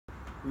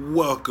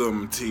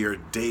Welcome to your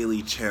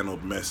daily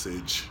channeled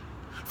message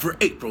for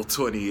April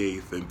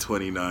 28th and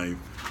 29th.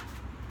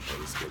 Oh,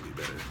 this is going to be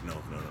better. No.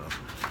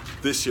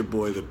 This your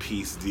boy, the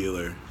Peace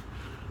Dealer,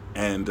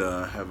 and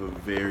have a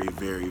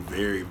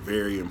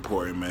very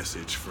important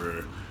message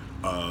for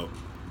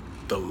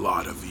the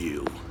lot of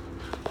you.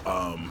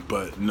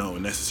 But no,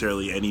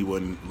 necessarily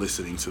anyone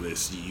listening to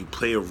this, you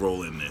play a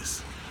role in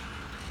this.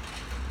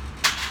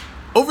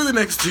 Over the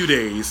next 2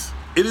 days,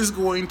 it is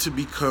going to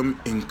become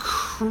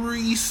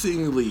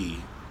increasingly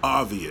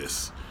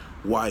obvious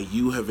why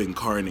you have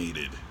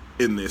incarnated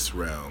in this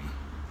realm.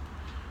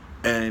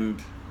 And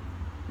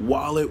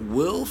while it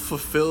will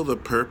fulfill the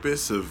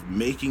purpose of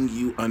making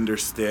you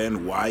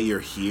understand why you're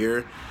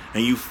here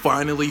and you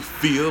finally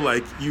feel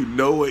like you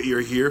know what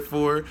you're here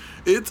for,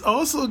 it's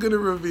also going to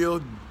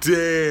reveal,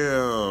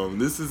 damn,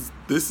 this is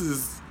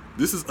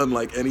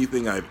unlike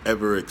anything I've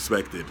ever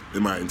expected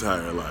in my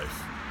entire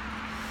life.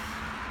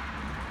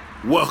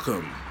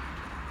 Welcome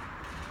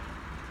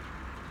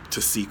to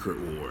Secret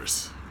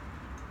Wars.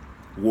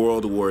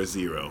 World War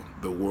Zero,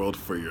 the world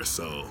for your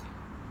soul.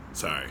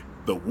 Sorry,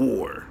 the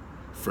war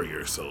for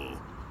your soul.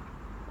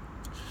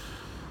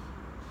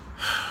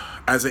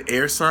 As an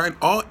air sign,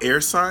 all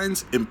air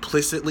signs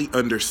implicitly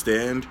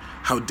understand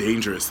how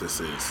dangerous this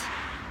is.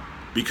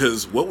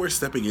 Because what we're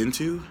stepping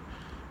into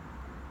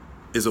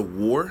is a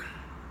war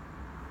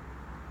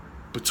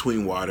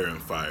between water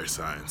and fire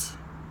signs.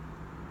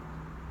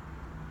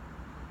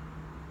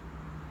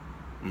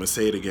 I'm going to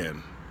say it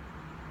again.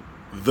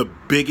 The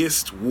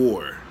biggest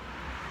war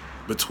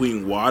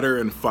between water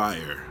and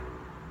fire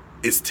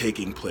is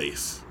taking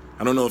place.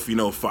 I don't know if you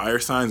know, fire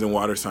signs and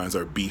water signs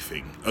are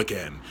beefing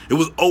again. It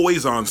was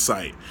always on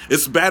site.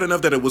 It's bad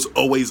enough that it was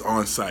always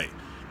on site.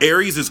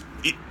 Aries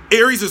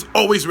is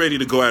always ready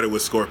to go at it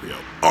with Scorpio,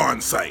 on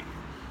site.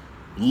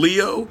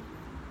 Leo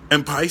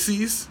and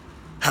Pisces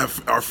are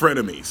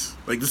frenemies.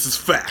 Like, this is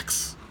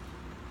facts.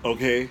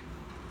 Okay?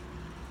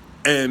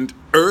 And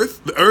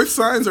the earth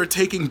signs are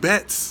taking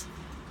bets,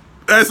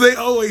 as they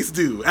always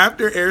do.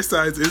 After air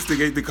signs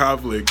instigate the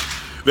conflict,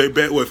 they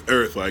bet with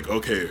earth, like,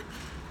 okay,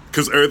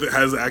 because earth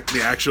has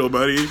the actual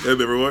money and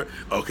the reward.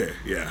 Okay,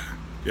 yeah,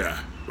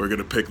 we're going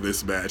to pick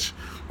this match.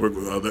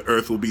 The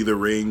earth will be the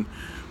ring.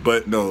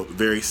 But no,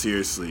 very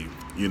seriously,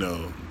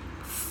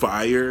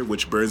 fire,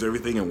 which burns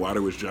everything, and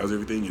water, which drowns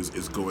everything,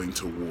 is going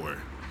to war.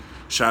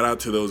 Shout out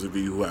to those of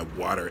you who have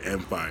water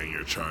and fire in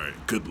your chart.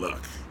 Good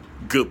luck.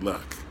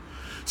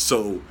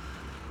 So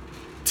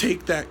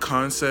take that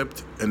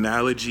concept,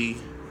 analogy,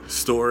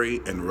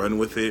 story, and run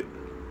with it.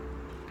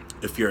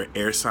 If you're an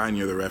air sign,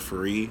 you're the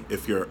referee.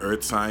 If you're an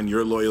earth sign,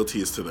 your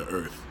loyalty is to the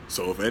earth.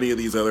 So if any of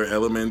these other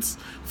elements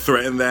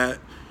threaten that,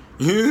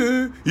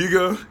 you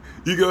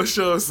go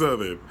show us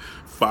something.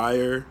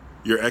 Fire,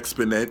 you're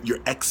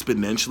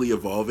exponentially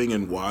evolving.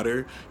 In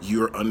water,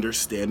 you're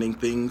understanding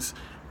things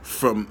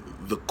from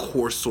the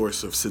core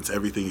source of since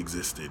everything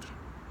existed.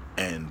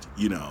 And,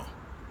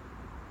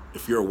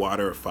 if you're a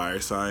water or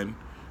fire sign,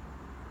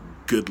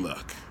 good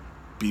luck.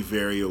 Be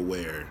very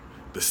aware.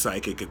 The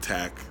psychic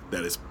attack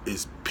that is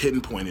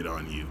pinpointed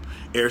on you.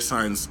 Air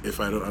signs, I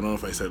don't know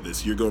if I said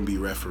this, you're going to be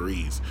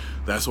referees.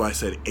 That's why I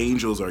said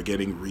angels are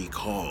getting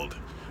recalled,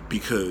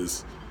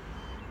 because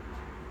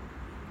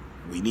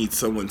we need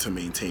someone to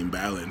maintain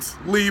balance.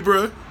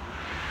 Libra,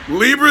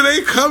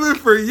 they coming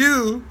for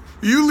you.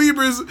 You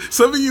Libras,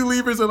 some of you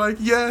Libras are like,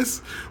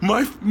 yes,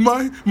 my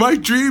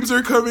dreams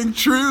are coming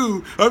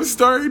true. I'm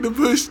starting to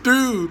push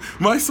through.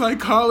 My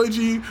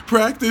psychology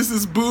practice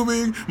is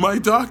booming. My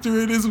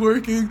doctorate is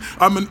working.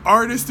 I'm an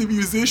artist, a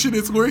musician,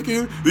 it's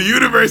working. The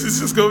universe is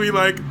just going to be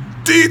like,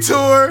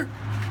 Detour,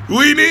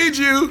 we need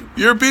you.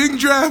 You're being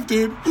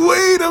drafted.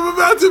 Wait, I'm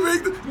about to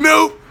make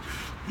nope.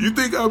 You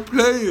think I'm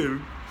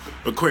playing?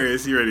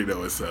 Aquarius, you already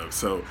know what's up.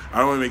 So I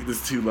don't want to make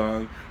this too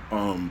long.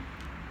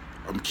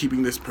 I'm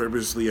keeping this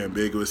purposely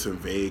ambiguous and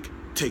vague.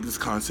 Take this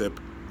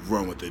concept,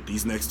 run with it.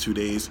 These next 2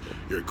 days,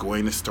 you're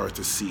going to start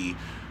to see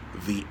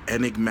the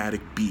enigmatic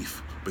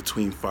beef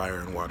between fire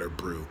and water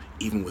brew,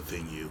 even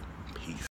within you.